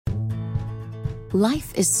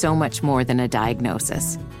Life is so much more than a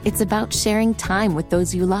diagnosis. It's about sharing time with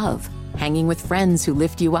those you love, hanging with friends who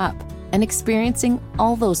lift you up, and experiencing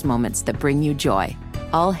all those moments that bring you joy.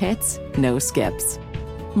 All hits, no skips.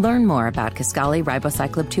 Learn more about Kisqali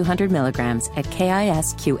Ribociclib 200 milligrams at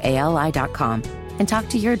KISQALI.com and talk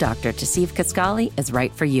to your doctor to see if Kisqali is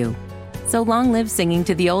right for you. So long live singing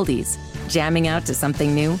to the oldies, jamming out to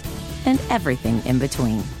something new, and everything in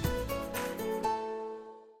between.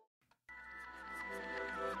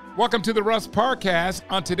 Welcome to the Russ Parcast.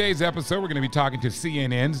 On today's episode, we're going to be talking to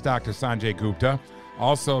CNN's Dr. Sanjay Gupta.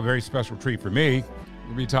 Also, a very special treat for me.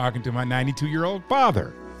 We'll be talking to my 92-year-old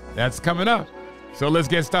father. That's coming up. So let's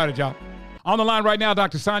get started, y'all. On the line right now,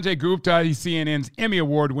 Dr. Sanjay Gupta. He's CNN's Emmy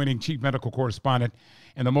Award-winning chief medical correspondent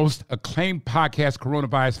and the most acclaimed podcast,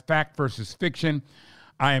 Coronavirus Fact versus Fiction.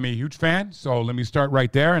 I am a huge fan, so let me start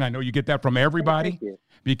right there. And I know you get that from everybody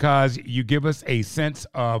because you give us a sense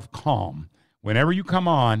of calm. Whenever you come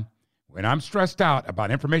on, when I'm stressed out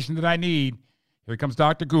about information that I need, here comes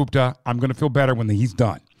Dr. Gupta. I'm going to feel better when he's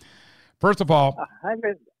done. First of all,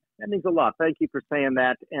 that means a lot. Thank you for saying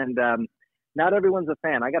that. And not everyone's a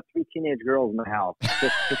fan. I got 3 teenage girls in the house.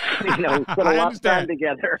 Just we spent a lot of time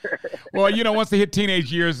together. Well, once they hit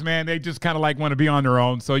teenage years, man, they just kind of like want to be on their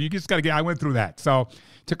own. So you just got to I went through that. So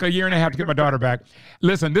it took a year and a half to get my daughter back.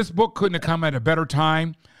 Listen, this book couldn't have come at a better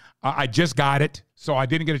time. I just got it, so I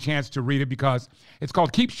didn't get a chance to read it because it's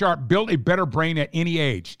called Keep Sharp, Build a Better Brain at Any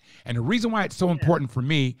Age. And the reason why it's so important for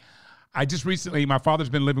me, I just recently, my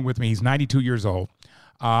father's been living with me. He's 92 years old.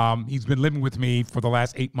 He's been living with me for the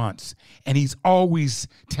last 8 months. And he's always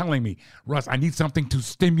telling me, Russ, I need something to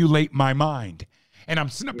stimulate my mind. And I'm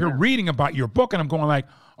sitting up here reading about your book, and I'm going like,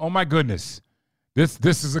 oh, my goodness, this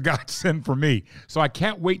is a godsend for me. So I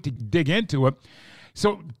can't wait to dig into it.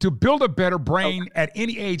 So to build a better brain at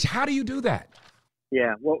any age, how do you do that?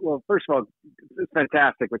 Yeah, well, first of all, it's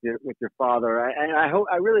fantastic with your father.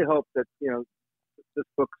 I really hope that this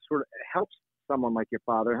book sort of helps someone like your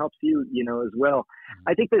father, helps you, as well.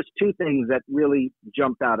 I think there's 2 things that really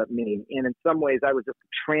jumped out at me, and in some ways, I was just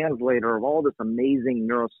a translator of all this amazing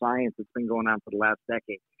neuroscience that's been going on for the last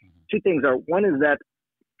decade. 2 things are: one is that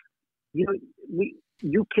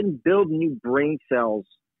you can build new brain cells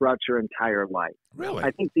throughout your entire life. Really? I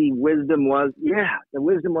think the wisdom was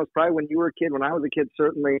probably when you were a kid. When I was a kid,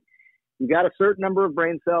 certainly, you got a certain number of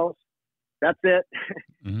brain cells. That's it.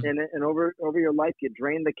 Mm-hmm. And over your life, you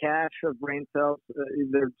drain the cache of brain cells.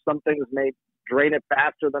 There's some things may drain it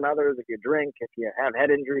faster than others. If you drink, if you have head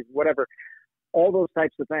injuries, whatever, all those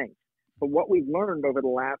types of things. But what we've learned over the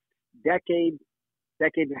last decade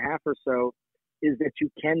and a half or so, is that you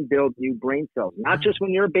can build new brain cells, not just when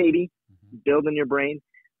you're a baby, building your brain,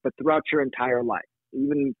 but throughout your entire life,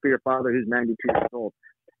 even for your father who's 92 years old.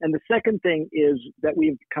 And the second thing is that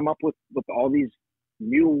we've come up with all these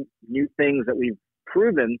new things that we've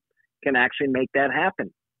proven can actually make that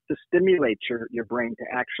happen, to stimulate your brain to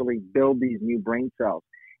actually build these new brain cells.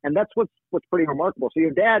 And that's what's pretty remarkable. So your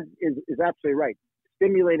dad is absolutely right,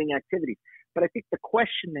 stimulating activity. But I think the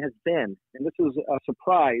question has been, and this was a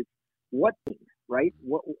surprise, what, right?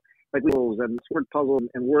 What, like puzzles and word puzzles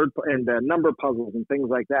and number puzzles and things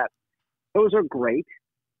like that. Those are great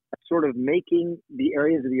at sort of making the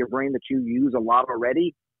areas of your brain that you use a lot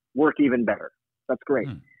already work even better. That's great.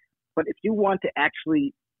 But if you want to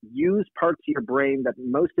actually use parts of your brain that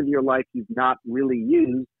most of your life you've not really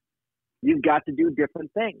used, you've got to do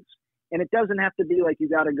different things. And it doesn't have to be like you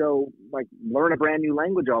got to go like learn a brand new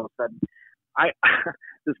language all of a sudden.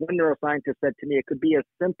 This one neuroscientist said to me, it could be as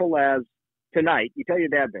simple as tonight. You tell your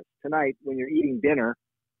dad this tonight when you're eating dinner.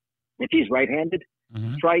 If he's right-handed,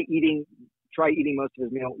 try eating most of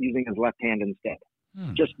his meal using his left hand instead.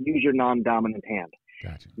 Just use your non-dominant hand.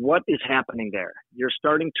 Gotcha. What is happening there? You're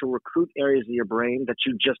starting to recruit areas of your brain that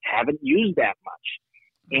you just haven't used that much.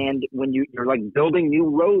 And when you're like building new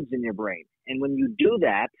roads in your brain, and when you do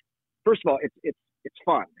that, first of all, it's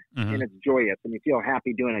fun and it's joyous, and you feel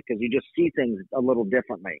happy doing it because you just see things a little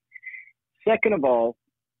differently. Second of all,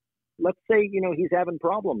 let's say he's having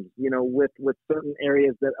problems with certain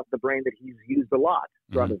areas of the brain that he's used a lot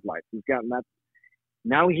throughout his life. He's gotten that.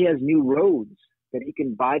 Now he has new roads that he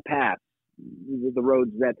can bypass, the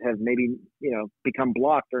roads that have maybe become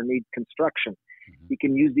blocked or need construction. He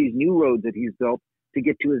can use these new roads that he's built to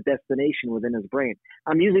get to his destination within his brain.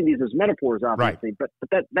 I'm using these as metaphors, obviously, right.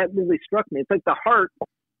 but that really struck me. It's like the heart.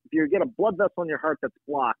 If you get a blood vessel in your heart that's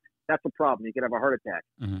blocked, that's a problem. You could have a heart attack.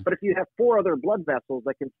 But if you have 4 other blood vessels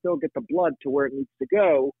that can still get the blood to where it needs to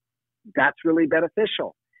go, that's really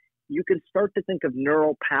beneficial. You can start to think of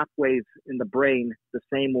neural pathways in the brain the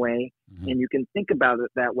same way, and you can think about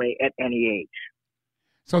it that way at any age.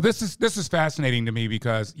 So this is fascinating to me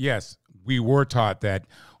because, yes, we were taught that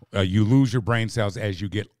you lose your brain cells as you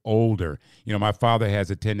get older. You know, my father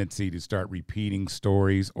has a tendency to start repeating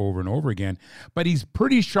stories over and over again, but he's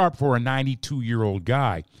pretty sharp for a 92-year-old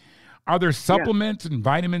guy. Are there supplements and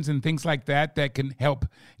vitamins and things like that that can help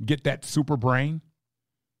get that super brain?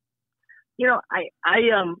 You know, I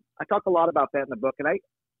talk a lot about that in the book, and I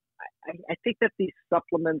think that these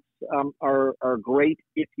supplements are great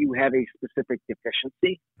if you have a specific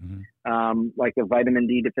deficiency, like a vitamin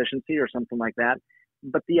D deficiency or something like that.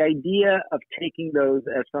 But the idea of taking those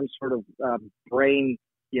as some sort of brain,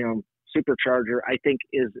 supercharger, I think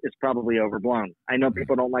is probably overblown. I know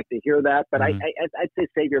people don't like to hear that, but I'd say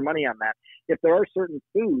save your money on that. If there are certain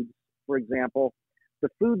foods, for example, the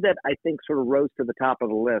food that I think sort of rose to the top of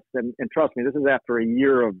the list, and trust me, this is after a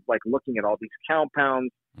year of like looking at all these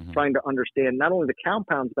compounds, trying to understand not only the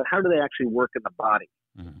compounds, but how do they actually work in the body.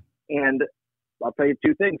 And I'll tell you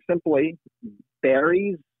two things simply.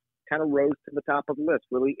 Berries kind of rose to the top of the list,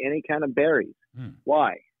 really any kind of berries.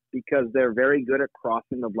 Why? Because they're very good at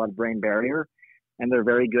crossing the blood-brain barrier, and they're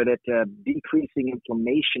very good at decreasing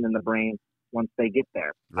inflammation in the brain once they get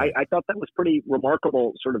there. Right. I thought that was pretty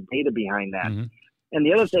remarkable sort of data behind that. And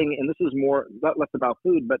the other thing, and this is more less about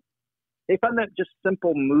food, but they found that just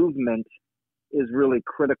simple movement is really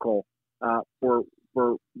critical for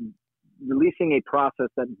releasing a process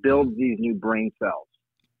that builds these new brain cells.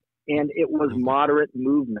 And it was moderate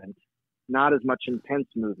movement, not as much intense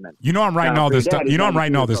movement. You know, I'm writing all this stuff. You know, I'm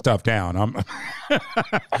writing all this stuff down.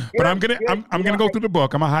 But I'm gonna go through the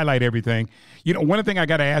book. I'm gonna highlight everything. You know, one thing I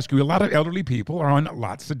got to ask you: a lot of elderly people are on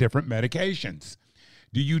lots of different medications.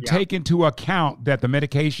 Do you take into account that the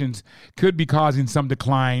medications could be causing some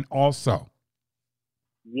decline also?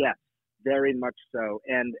 Yes, very much so.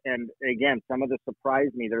 And again, some of this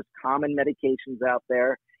surprised me. There's common medications out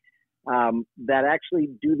there that actually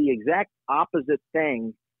do the exact opposite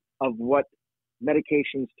thing of what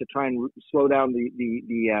medications to try and slow down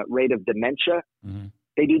the rate of dementia.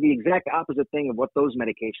 They do the exact opposite thing of what those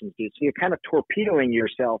medications do. So you're kind of torpedoing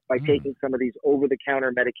yourself by taking some of these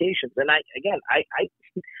over-the-counter medications. And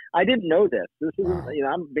I didn't know this. This isn't,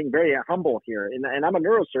 I'm being very humble here, and I'm a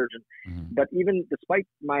neurosurgeon. But even despite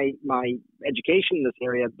my education in this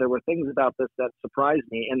area, there were things about this that surprised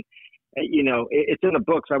me. And it's in the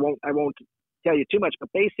book, so I won't tell you too much. But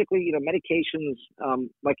basically, medications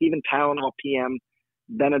like even Tylenol PM,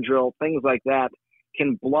 Benadryl, things like that,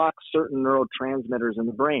 can block certain neurotransmitters in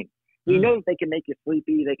the brain. We know that they can make you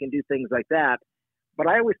sleepy, they can do things like that, but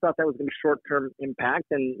I always thought that was going to be short-term impact,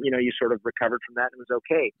 and you sort of recovered from that and it was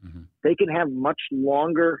okay. They can have much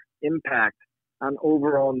longer impact on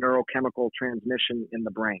overall neurochemical transmission in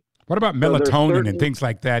the brain. What about melatonin and things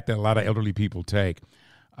like that a lot of elderly people take?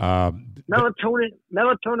 Melatonin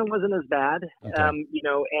wasn't as bad, as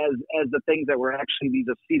the things that were actually these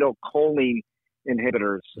acetylcholine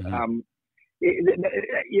inhibitors.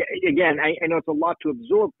 Again, I know it's a lot to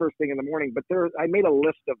absorb first thing in the morning, but I made a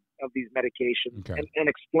list of these medications and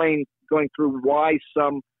explained going through why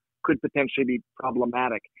some could potentially be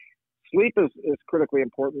problematic. Sleep is critically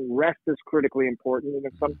important. Rest is critically important. And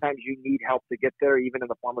if sometimes you need help to get there, even in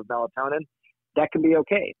the form of melatonin, that can be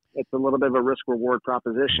okay. It's a little bit of a risk-reward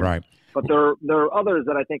proposition. Right. But there are others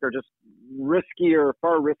that I think are just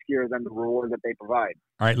far riskier than the reward that they provide.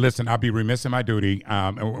 All right, listen, I'll be remiss in my duty.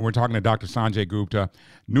 We're talking to Dr. Sanjay Gupta.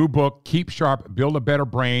 New book, Keep Sharp, Build a Better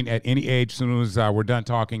Brain at Any Age. As soon as we're done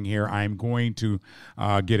talking here, I'm going to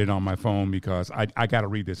get it on my phone because I got to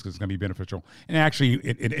read this because it's going to be beneficial. And actually,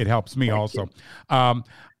 it helps me also.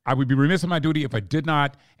 I would be remiss in my duty if I did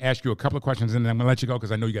not ask you a couple of questions, and then I'm going to let you go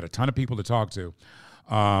because I know you got a ton of people to talk to.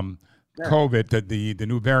 COVID, the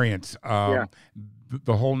new variants,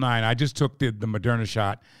 the whole nine. I just took the Moderna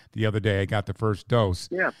shot the other day. I got the first dose.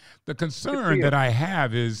 Yeah. The concern that I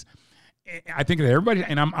have is, I think that everybody,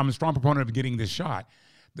 and I'm a strong proponent of getting this shot.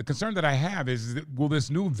 The concern that I have is, will this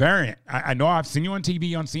new variant, I know I've seen you on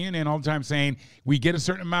TV, on CNN all the time saying we get a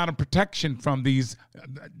certain amount of protection from these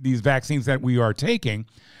vaccines that we are taking,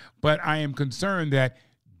 but I am concerned that,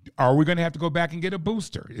 are we going to have to go back and get a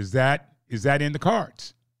booster? Is that in the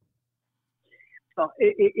cards? Well,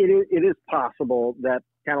 it is possible that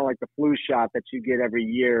kind of like the flu shot that you get every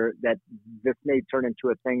year, that this may turn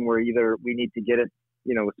into a thing where either we need to get it,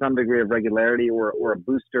 with some degree of regularity or a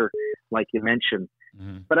booster, like you mentioned.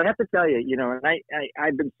 But I have to tell you, and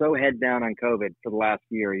I've been so head down on COVID for the last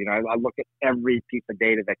year. I look at every piece of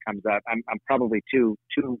data that comes out. I'm probably too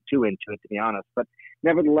into it, to be honest. But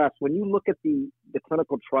nevertheless, when you look at the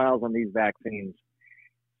clinical trials on these vaccines,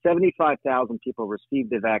 75,000 people received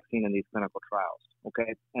the vaccine in these clinical trials.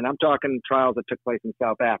 Okay, and I'm talking trials that took place in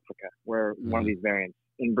South Africa, where one of these variants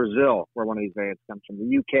in Brazil, where one of these variants comes from,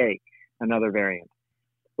 the UK, another variant.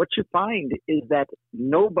 What you find is that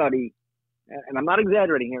nobody, and I'm not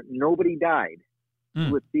exaggerating here, nobody died who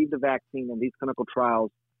received the vaccine in these clinical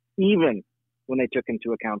trials, even when they took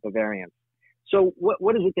into account the variants. So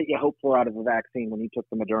what is it that you hope for out of a vaccine when you took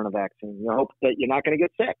the Moderna vaccine? You hope that you're not going to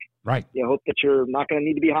get sick. Right. You hope that you're not going to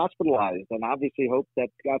need to be hospitalized, and obviously hope that,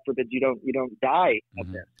 God forbid, you don't die of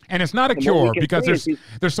this. And it's not a cure, because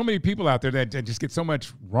there's so many people out there that just get so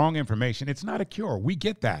much wrong information. It's not a cure. We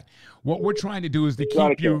get that. What we're trying to do is to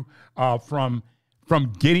keep you from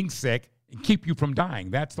getting sick and keep you from dying.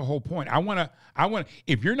 That's the whole point. I want to.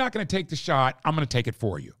 If you're not going to take the shot, I'm going to take it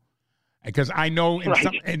for you. Because I know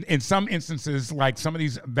in some instances, like some of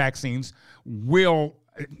these vaccines will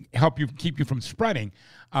help you keep you from spreading.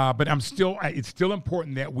 But it's still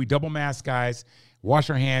important that we double mask, guys,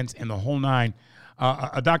 wash our hands, and the whole nine.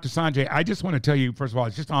 Dr. Sanjay, I just want to tell you, first of all,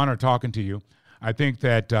 it's just an honor talking to you. I think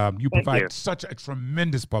that you provide such a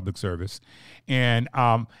tremendous public service. And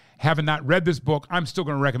having not read this book, I'm still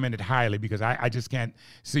going to recommend it highly, because I just can't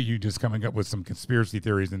see you just coming up with some conspiracy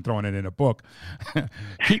theories and throwing it in a book.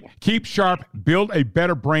 keep sharp, build a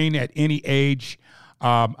better brain at any age.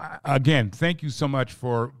 Again, thank you so much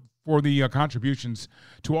for the contributions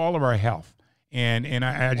to all of our health. And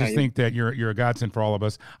I just think that you're a godsend for all of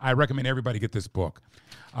us. I recommend everybody get this book.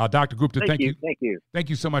 Dr. Gupta, thank you. Thank you. Thank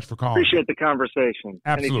you so much for calling. Appreciate the conversation.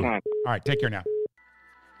 Absolutely. Anytime. All right, take care now.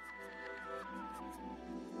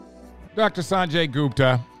 Dr. Sanjay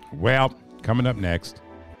Gupta. Well, coming up next,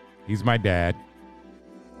 he's my dad.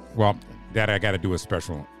 Well, Dad, I got to do a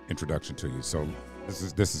special introduction to you. So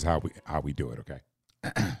this is how we do it, okay?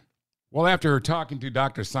 Well, after talking to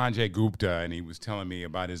Dr. Sanjay Gupta, and he was telling me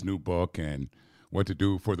about his new book and what to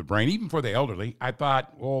do for the brain, even for the elderly, I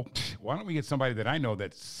thought, well, why don't we get somebody that I know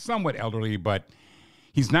that's somewhat elderly, but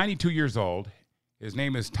he's 92 years old. His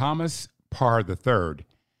name is Thomas Parr III,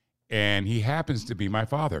 and he happens to be my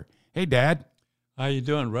father. Hey, Dad. How you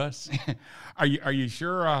doing, Russ? Are you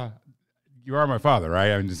sure you are my father,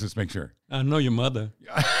 right? I mean, just make sure. I know your mother.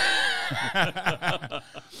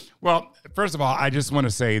 Well, first of all, I just want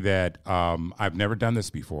to say that I've never done this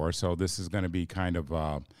before, so this is going to be kind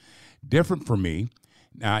of different for me.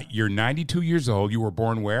 Now, you're 92 years old. You were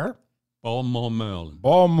born where? Baltimore, Maryland.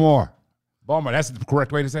 Baltimore. That's the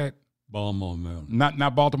correct way to say it? Baltimore, Maryland.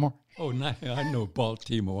 Not Baltimore? Oh, I know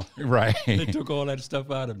Baltimore. Right. They took all that stuff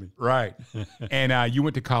out of me. Right. And you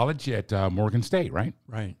went to college at Morgan State, right?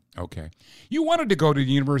 Right. Okay. You wanted to go to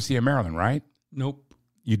the University of Maryland, right? Nope.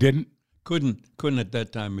 You didn't? Couldn't at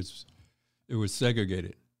that time. It was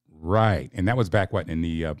segregated. Right. And that was back, what, in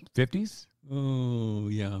the 50s? Oh,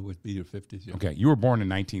 yeah, it would be the 50s. Yeah. Okay. You were born in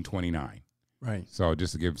 1929. Right. So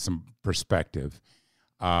just to give some perspective.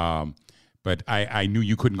 But I knew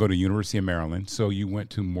you couldn't go to University of Maryland, so you went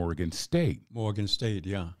to Morgan State. Morgan State,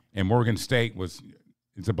 yeah. And Morgan State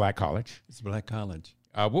it's a black college. It's a black college.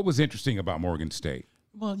 What was interesting about Morgan State?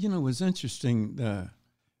 Well, it was interesting.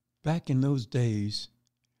 Back in those days,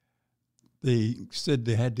 they said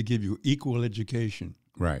they had to give you equal education.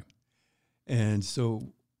 Right. And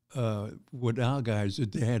so what our guys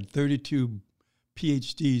did, they had 32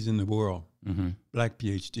 PhDs in the world, black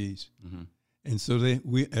PhDs. Mm-hmm. And so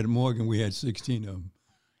we at Morgan, we had 16 of them.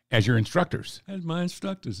 As your instructors? As my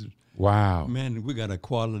instructors. Wow. Man, we got a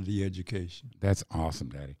quality education. That's awesome,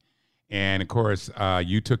 Daddy. And, of course,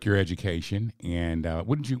 you took your education, and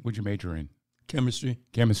what did you major in? Chemistry.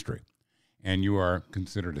 Chemistry. And you are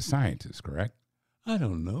considered a scientist, correct? I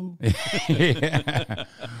don't know. Yeah.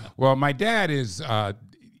 Well, my dad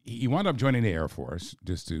he wound up joining the Air Force,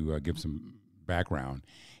 just to give some background,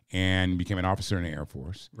 and became an officer in the Air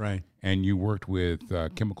Force. Right. And you worked with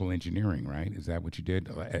chemical engineering, right? Is that what you did?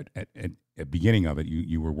 At the beginning of it,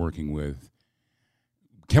 you were working with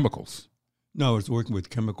chemicals. No, I was working with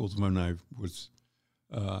chemicals when I was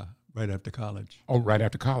right after college. Oh, right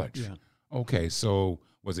after college. Yeah. Okay, so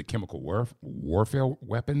was it chemical warfare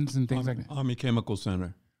weapons and things like that? Army Chemical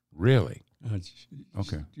Center. Really?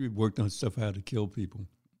 Okay. We worked on stuff how to kill people.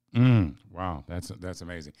 Wow, that's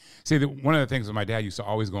amazing. See, one of the things that my dad used to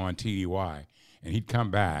always go on TDY, and he'd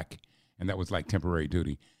come back, and that was like temporary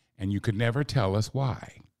duty, and you could never tell us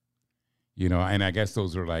why. And I guess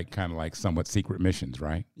those are kind of like somewhat secret missions,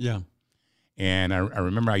 right? Yeah. And I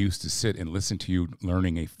remember I used to sit and listen to you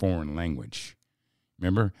learning a foreign language.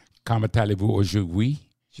 Remember? Comment allez-vous aujourd'hui?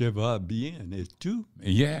 Je vais bien, et tu?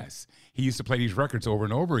 Yes. He used to play these records over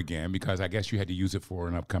and over again because I guess you had to use it for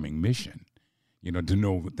an upcoming mission. To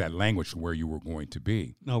know that language where you were going to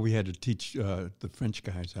be. No, we had to teach the French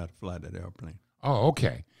guys how to fly that airplane. Oh,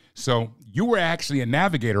 okay. So you were actually a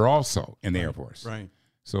navigator also in the Air Force. Right.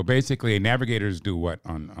 So basically, navigators do what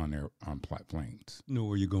on planes? Know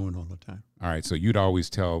where you're going all the time. All right, so you'd always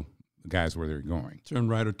tell the guys where they're going. Turn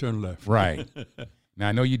right or turn left. Right. Now,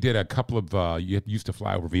 I know you did a couple of, you used to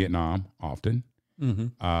fly over Vietnam often.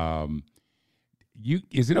 Mm-hmm.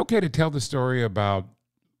 Is it okay to tell the story about,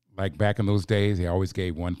 like, back in those days, they always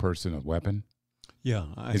gave one person a weapon? Yeah.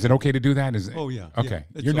 Is it okay to do that? Oh, yeah. Okay.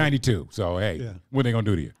 Yeah, You're 92, so, hey, what are they going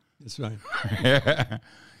to do to you? That's right.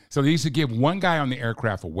 So they used to give one guy on the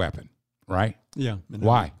aircraft a weapon, right? Yeah.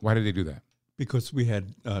 Why? Why did they do that? Because we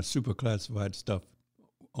had super classified stuff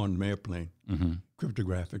on the airplane. Mm-hmm.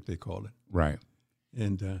 Cryptographic, they called it. Right.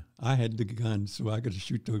 And I had the gun, so I could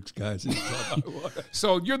shoot those guys.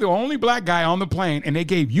 So you're the only black guy on the plane, and they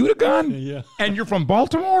gave you the gun? Yeah. And you're from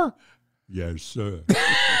Baltimore? Yes, sir.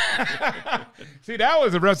 See, that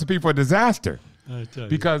was a recipe for disaster. I tell you.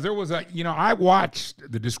 Because there was I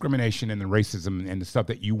watched the discrimination and the racism and the stuff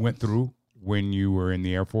that you went through when you were in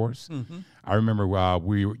the Air Force. Mm-hmm. I remember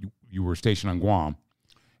you were stationed on Guam,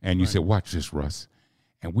 and you said, "Watch this, Russ."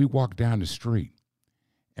 And we walked down the street,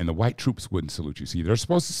 and the white troops wouldn't salute you. See, they're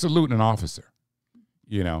supposed to salute an officer.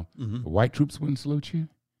 The white troops wouldn't salute you.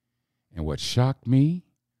 And what shocked me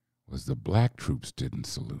was the black troops didn't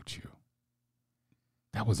salute you.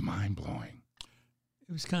 That was mind-blowing.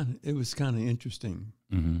 It was kind of interesting.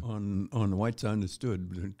 Mm-hmm. On the whites, I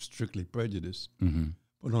understood strictly prejudice,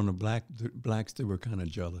 but on the blacks, they were kind of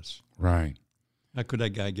jealous. Right. How could that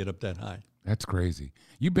guy get up that high? That's crazy.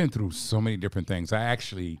 You've been through so many different things. I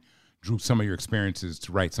actually drew some of your experiences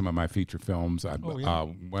to write some of my feature films.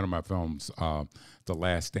 One of my films, The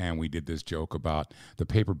Last Stand, we did this joke about the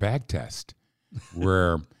paper bag test,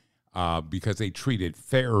 where because they treated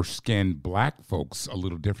fairer-skinned black folks a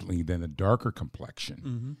little differently than the darker complexion.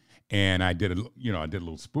 Mm-hmm. And I did a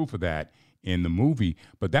little spoof of that in the movie,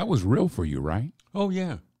 but that was real for you, right? Oh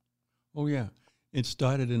yeah. It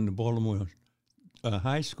started in the Baltimore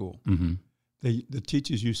high school. Mm-hmm. The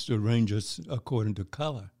teachers used to arrange us according to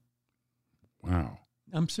color. Wow.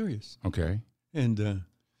 I'm serious. Okay. And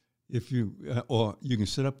if you or you can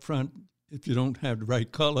sit up front if you don't have the right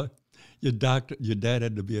color. Your dad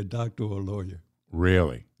had to be a doctor or a lawyer.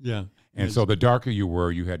 Really? Yeah. And so the darker you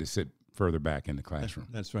were, you had to sit further back in the classroom.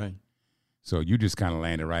 That's right. So you just kind of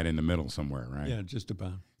landed right in the middle somewhere, right? Yeah, just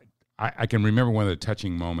about. I can remember one of the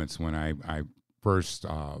touching moments when I first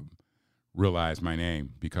realized my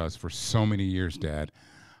name, because for so many years, Dad,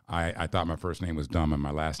 I thought my first name was dumb and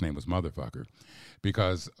my last name was motherfucker,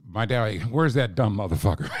 because my dad, where's that dumb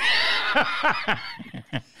motherfucker?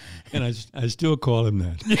 And I still call him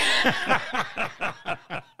that.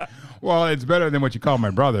 Well, it's better than what you called my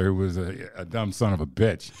brother, who was a dumb son of a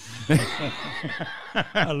bitch.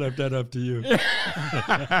 I left that up to you.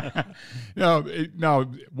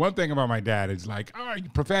 No, one thing about my dad is like,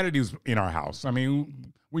 profanity was in our house. I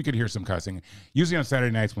mean, we could hear some cussing. Usually on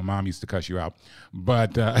Saturday nights, my mom used to cuss you out.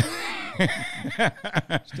 But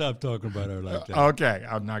stop talking about her like that. Okay,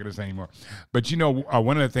 I'm not going to say anymore. But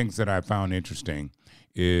one of the things that I found interesting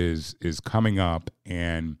is coming up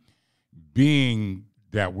and being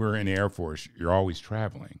that we're in the Air Force. You're always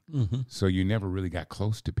traveling, so you never really got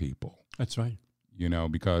close to people. That's right.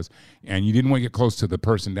 And you didn't want to get close to the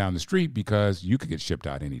person down the street because you could get shipped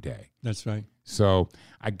out any day. That's right. So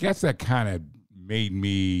I guess that kind of made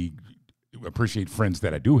me appreciate friends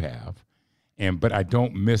that I do have, but I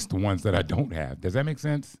don't miss the ones that I don't have. Does that make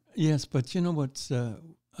sense? Yes, but you know what's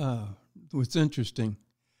interesting?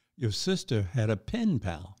 Your sister had a pen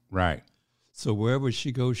pal. Right. So wherever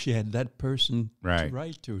she goes, she had that person to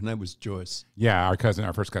write to, and that was Joyce. Yeah,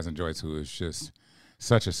 our first cousin Joyce, who is just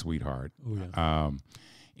such a sweetheart. Oh, yeah.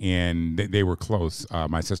 And they were close.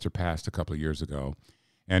 My sister passed a couple of years ago,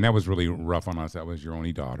 and that was really rough on us. That was your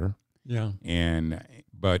only daughter. Yeah. And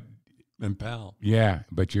pal. Yeah,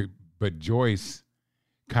 but Joyce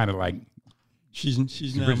kind of like she's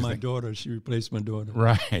now my daughter. She replaced my daughter.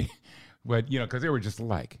 Right. But because they were just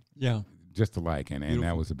alike. Yeah. Just alike, and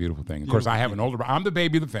that was a beautiful thing. Of course, I have I'm the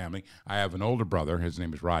baby of the family. I have an older brother. His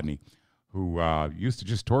name is Rodney, who used to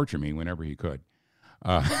just torture me whenever he could.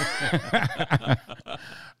 I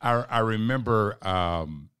remember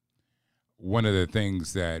one of the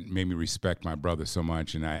things that made me respect my brother so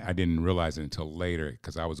much, and I didn't realize it until later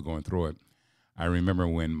because I was going through it. I remember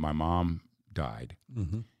when my mom died,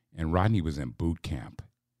 and Rodney was in boot camp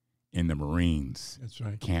in the Marines. That's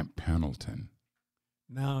right. Camp Pendleton.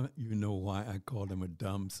 Now you know why I called him a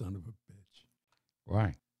dumb son of a bitch.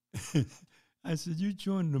 Why? I said, you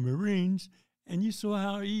joined the Marines, and you saw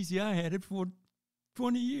how easy I had it for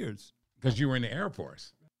 20 years. Because you were in the Air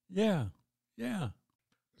Force. Yeah.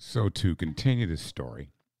 So to continue this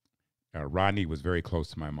story, Rodney was very close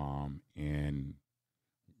to my mom, and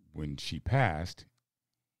when she passed,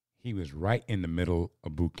 he was right in the middle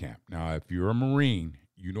of boot camp. Now, if you're a Marine,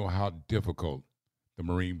 you know how difficult the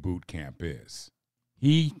Marine boot camp is.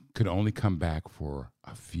 He could only come back for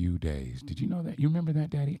a few days. Did you know that? You remember that,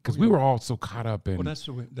 Daddy? Because we were all so caught up in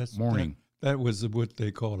mourning. That was what they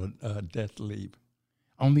call a death leave.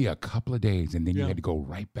 Only a couple of days, and then you had to go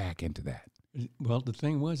right back into that. Well, the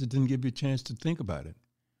thing was, it didn't give you a chance to think about it.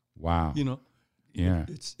 Wow. You know? Yeah.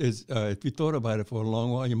 It's if you thought about it for a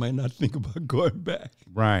long while, you might not think about going back.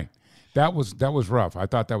 Right. That was rough. I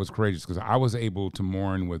thought that was courageous because I was able to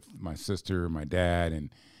mourn with my sister, my dad,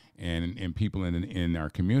 and people in our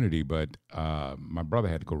community, but my brother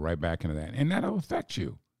had to go right back into that, and that'll affect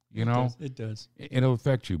you. You know, it does. It'll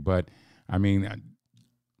affect you, but I mean,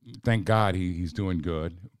 thank God he's doing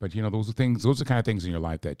good. But you know, those are the kind of things in your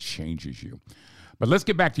life that changes you. But let's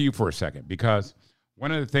get back to you for a second, because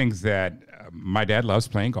one of the things that my dad loves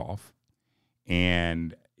playing golf,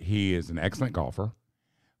 and he is an excellent golfer.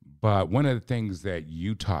 But one of the things that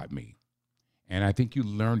you taught me, and I think you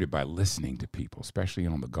learned it by listening to people, especially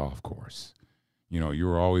on the golf course. You know, you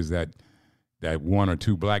were always that one or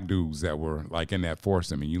two black dudes that were like in that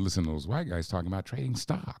foursome, and you listen to those white guys talking about trading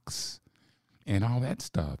stocks and all that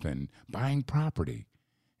stuff and buying property.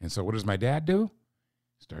 And so what does my dad do?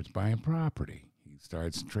 He starts buying property. He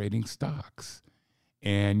starts trading stocks.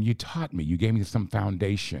 And you taught me, you gave me some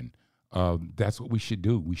foundation of that's what we should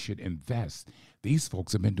do. We should invest. These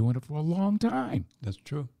folks have been doing it for a long time. That's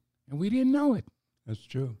true. And we didn't know it. That's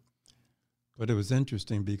true. But it was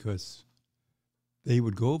interesting because they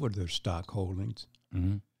would go over their stock holdings,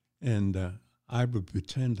 and I would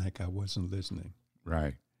pretend like I wasn't listening.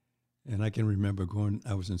 Right. And I can remember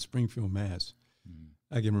I was in Springfield, Mass.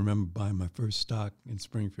 I can remember buying my first stock in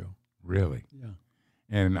Springfield. Really? Yeah.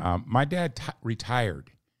 And my dad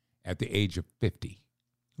retired at the age of 50.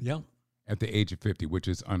 Yeah. At the age of 50, which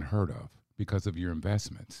is unheard of because of your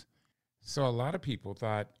investments. So a lot of people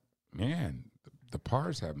thought, man, the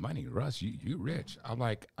Pars have money. Russ, you rich. I'm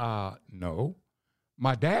like, no,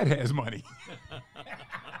 my dad has money.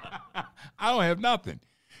 I don't have nothing.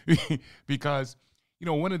 Because, you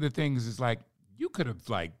know, one of the things is like, you could have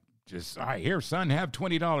like just, all right, here, son, have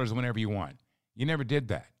 $20 whenever you want. You never did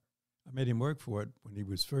that. I made him work for it when he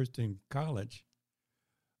was first in college.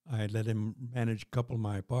 I let him manage a couple of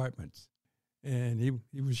my apartments. And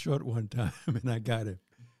he was short one time, and I got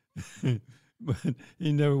him. But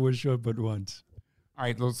he never was short but once. All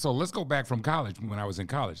right, so let's go back from college, when I was in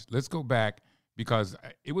college. Let's go back, because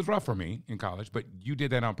it was rough for me in college, but you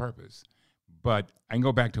did that on purpose. But I can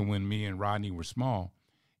go back to when me and Rodney were small,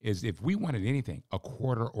 is if we wanted anything, a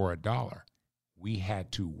quarter or a dollar, we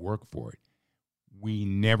had to work for it. We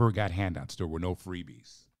never got handouts. There were no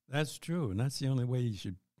freebies. That's true, and that's the only way you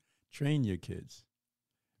should train your kids.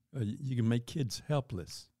 You can make kids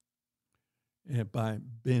helpless by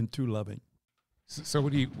being too loving. So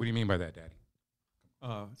what do you mean by that,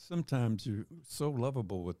 Daddy? Sometimes you're so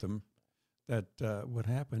lovable with them that what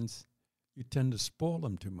happens, you tend to spoil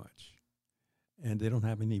them too much, and they don't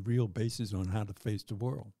have any real basis on how to face the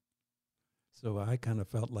world. So I kind of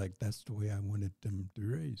felt like that's the way I wanted them to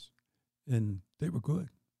raise, and they were good.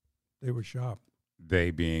 They were sharp.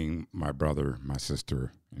 They being my brother, my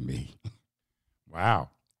sister, and me. Wow.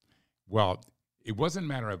 Well, it wasn't a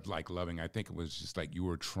matter of like loving. I think it was just like you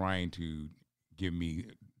were trying to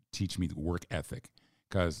teach me the work ethic.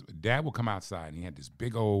 Because Dad would come outside and he had this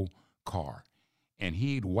big old car, and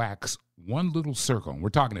he'd wax one little circle. And we're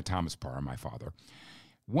talking to Thomas Parr, my father.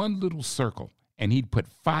 One little circle, and he'd put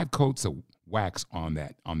 5 coats of wax on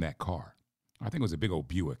that car. I think it was a big old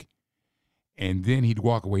Buick. And then he'd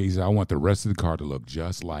walk away. He said, I want the rest of the car to look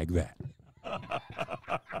just like that.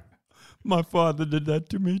 My father did that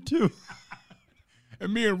to me, too.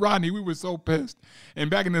 And me and Rodney, we were so pissed.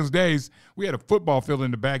 And back in those days, we had a football field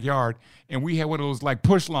in the backyard, and we had one of those like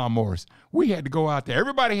push lawnmowers. We had to go out there.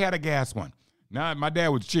 Everybody had a gas one. Now, my dad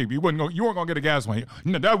was cheap. You weren't going to get a gas one.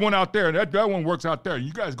 No, that one out there, that one works out there.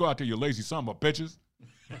 You guys go out there, you lazy son of a bitches.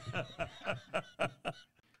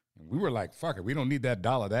 We were like, fuck it, we don't need that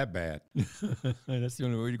dollar that bad. That's the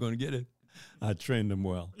only way you're going to get it. I trained them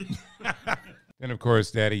well. Then, of course,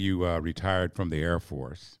 Daddy, you retired from the Air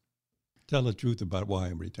Force. Tell the truth about why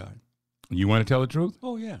I'm retired. You want to tell the truth?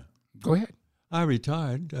 Oh, yeah. Go ahead. I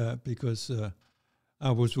retired because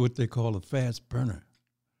I was what they call a fast burner.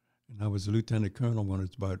 And I was a lieutenant colonel when I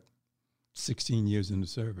was about 16 years in the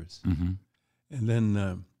service. Mm-hmm. And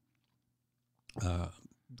then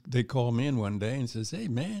they called me in one day and says, hey,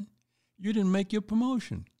 man, you didn't make your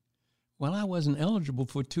promotion. Well, I wasn't eligible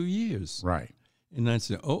for 2 years. Right. And I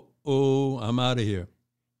said, oh, I'm out of here.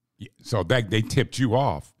 So they tipped you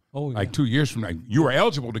off. Oh, yeah. Like 2 years from now, you were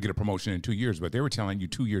eligible to get a promotion in 2 years, but they were telling you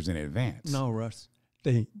 2 years in advance. No, Russ.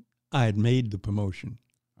 I had made the promotion.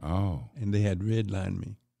 Oh. And they had redlined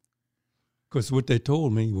me. Because what they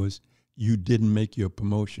told me was, you didn't make your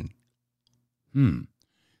promotion.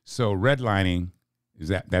 So redlining,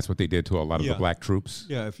 that's what they did to a lot of the black troops?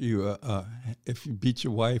 Yeah, if you beat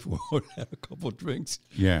your wife or had a couple of drinks,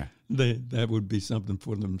 that would be something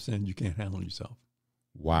for them saying you can't handle yourself.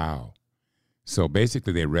 Wow. So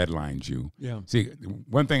basically they redlined you. Yeah. See,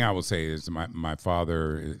 one thing I will say is my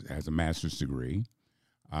father has a master's degree.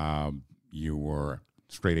 You were a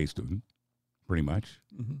straight A student, pretty much.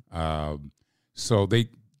 Mm-hmm. So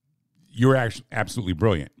you were actually absolutely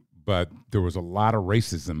brilliant, but there was a lot of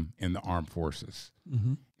racism in the armed forces.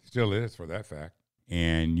 Mm-hmm. Still is, for that fact.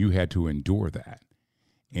 And you had to endure that.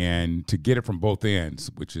 And to get it from both ends,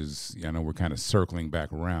 which is, I know we're kind of circling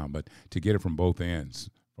back around, but to get it from both ends,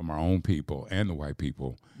 from our own people and the white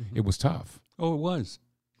people, it was tough. Oh, it was.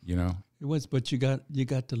 You know? It was, but you got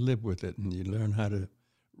to live with it, and you learn how to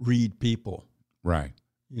read people. Right.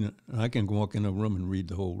 You know, I can walk in a room and read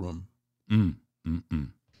the whole room.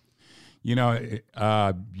 You know,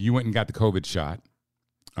 you went and got the COVID shot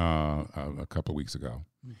a couple of weeks ago,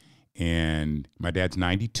 and my dad's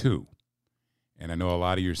 92. And I know a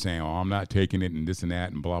lot of you are saying, oh, I'm not taking it and this and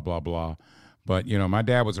that and blah, blah, blah. But, you know, my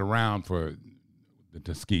dad was around for the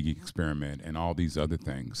Tuskegee experiment and all these other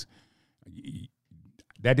things.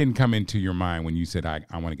 That didn't come into your mind when you said, I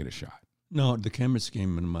want to get a shot. No, the chemists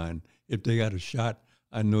came in mind. If they got a shot,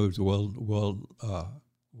 I know it's well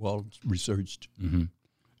researched. Mm-hmm.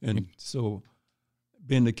 And so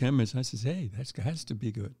being the chemist, I says, hey, that has to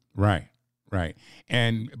be good. Right. But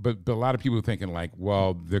a lot of people are thinking like,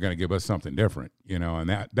 well, they're going to give us something different, you know,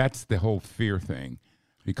 and that's the whole fear thing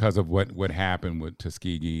because of what happened with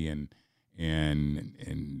Tuskegee and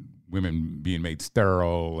women being made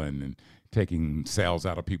sterile and taking cells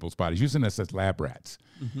out of people's bodies, using us as lab rats,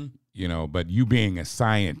 you know, but you being a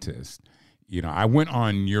scientist, you know, I went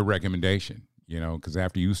on your recommendation, you know, because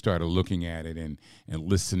after you started looking at it and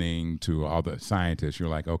listening to all the scientists, you're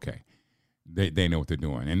like, okay, they know what they're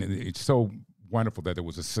doing. And it's so wonderful that there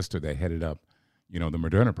was a sister that headed up, you know, the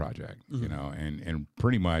Moderna Project, you know, and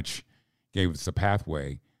pretty much gave us a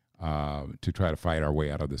pathway to try to fight our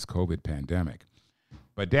way out of this COVID pandemic.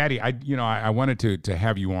 But Daddy, I wanted to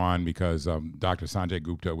have you on because Dr. Sanjay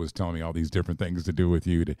Gupta was telling me all these different things to do with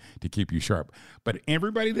you to keep you sharp. But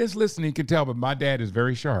everybody that's listening can tell, but my dad is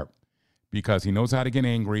very sharp because he knows how to get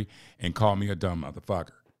angry and call me a dumb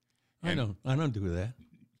motherfucker. I don't do that.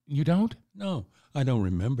 You don't? No, I don't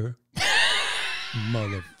remember.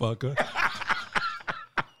 Motherfucker.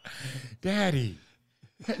 Daddy,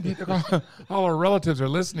 all our relatives are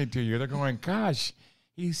listening to you. They're going, gosh,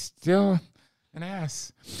 he's still an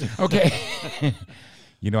ass. Okay.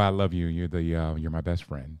 You know, I love you. You're my best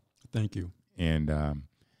friend. Thank you. And,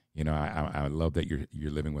 you know, I love that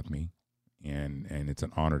you're living with me. And it's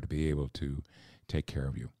an honor to be able to take care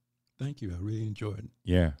of you. Thank you. I really enjoyed it.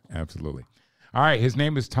 Yeah, absolutely. All right. His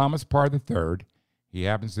name is Thomas Parr III. He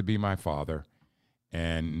happens to be my father.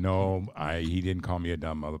 And no, he didn't call me a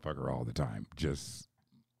dumb motherfucker all the time, just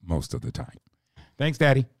most of the time. Thanks,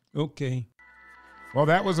 Daddy. Okay. Well,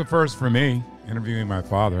 that was a first for me, interviewing my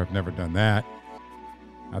father. I've never done that.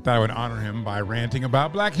 I thought I would honor him by ranting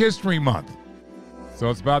about Black History Month. So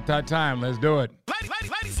it's about that time. Let's do it.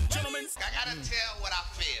 Ladies and gentlemen, I gotta tell what I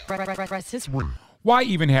feel. Why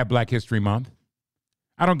even have Black History Month?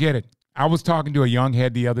 I don't get it. I was talking to a young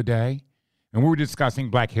head the other day, and we were discussing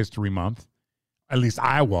Black History Month. At least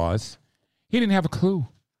I was. He didn't have a clue.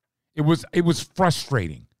 It was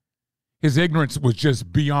frustrating. His ignorance was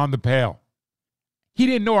just beyond the pale. He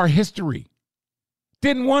didn't know our history.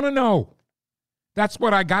 Didn't want to know. That's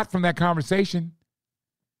what I got from that conversation.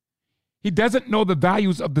 He doesn't know the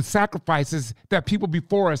values of the sacrifices that people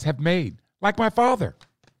before us have made, like my father.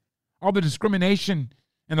 All the discrimination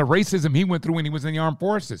and the racism he went through when he was in the armed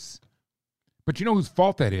forces. But you know whose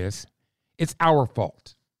fault that is? It's our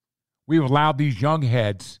fault. We've allowed these young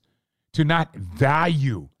heads to not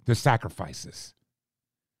value the sacrifices.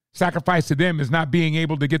 Sacrifice to them is not being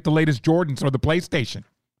able to get the latest Jordans or the PlayStation.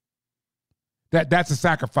 That's a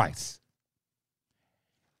sacrifice.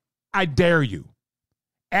 I dare you.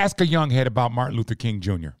 Ask a young head about Martin Luther King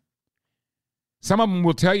Jr. Some of them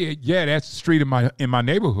will tell you, yeah, that's the street in my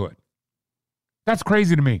neighborhood. That's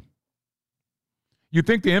crazy to me. You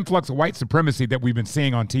think the influx of white supremacy that we've been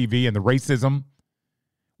seeing on TV and the racism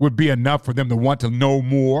would be enough for them to want to know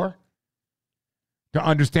more? To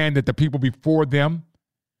understand that the people before them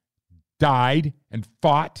died and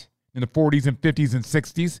fought in the 40s and 50s and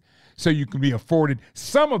 60s so you can be afforded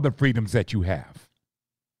some of the freedoms that you have.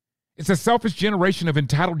 It's a selfish generation of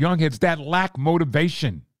entitled youngheads that lack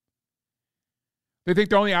motivation. They think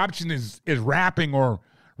the only option is rapping or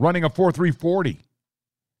running a 4.340.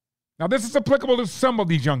 Now, this is applicable to some of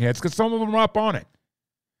these young heads because some of them are up on it.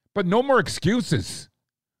 But no more excuses.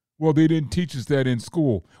 Well, they didn't teach us that in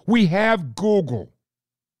school. We have Google.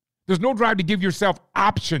 There's no drive to give yourself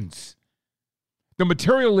options. The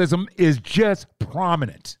materialism is just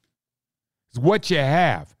prominent. It's what you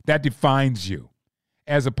have that defines you,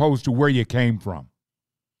 as opposed to where you came from.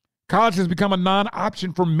 College has become a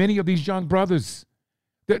non-option for many of these young brothers.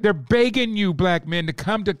 They're begging you, black men, to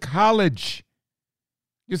come to college.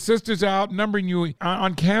 Your sisters are outnumbering you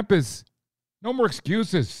on campus. No more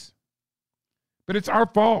excuses. But it's our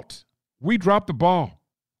fault. We dropped the ball.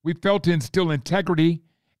 We failed to instill integrity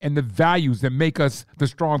and the values that make us the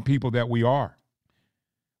strong people that we are.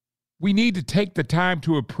 We need to take the time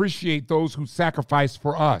to appreciate those who sacrifice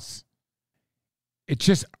for us. It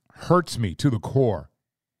just hurts me to the core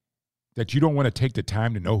that you don't want to take the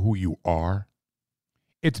time to know who you are.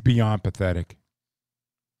 It's beyond pathetic.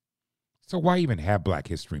 So why even have Black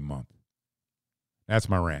History Month? That's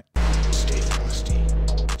my rant. Stay frosty.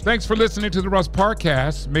 Thanks for listening to the Russ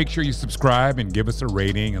Parcast. Make sure you subscribe and give us a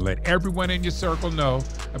rating and let everyone in your circle know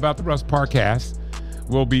about the Russ Parcast.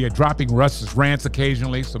 We'll be dropping Russ's rants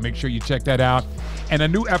occasionally, so make sure you check that out. And a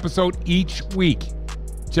new episode each week.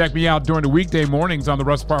 Check me out during the weekday mornings on the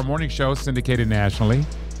Russ Parr Morning Show, syndicated nationally.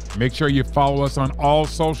 Make sure you follow us on all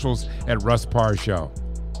socials at Russ Parr Show.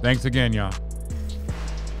 Thanks again, y'all.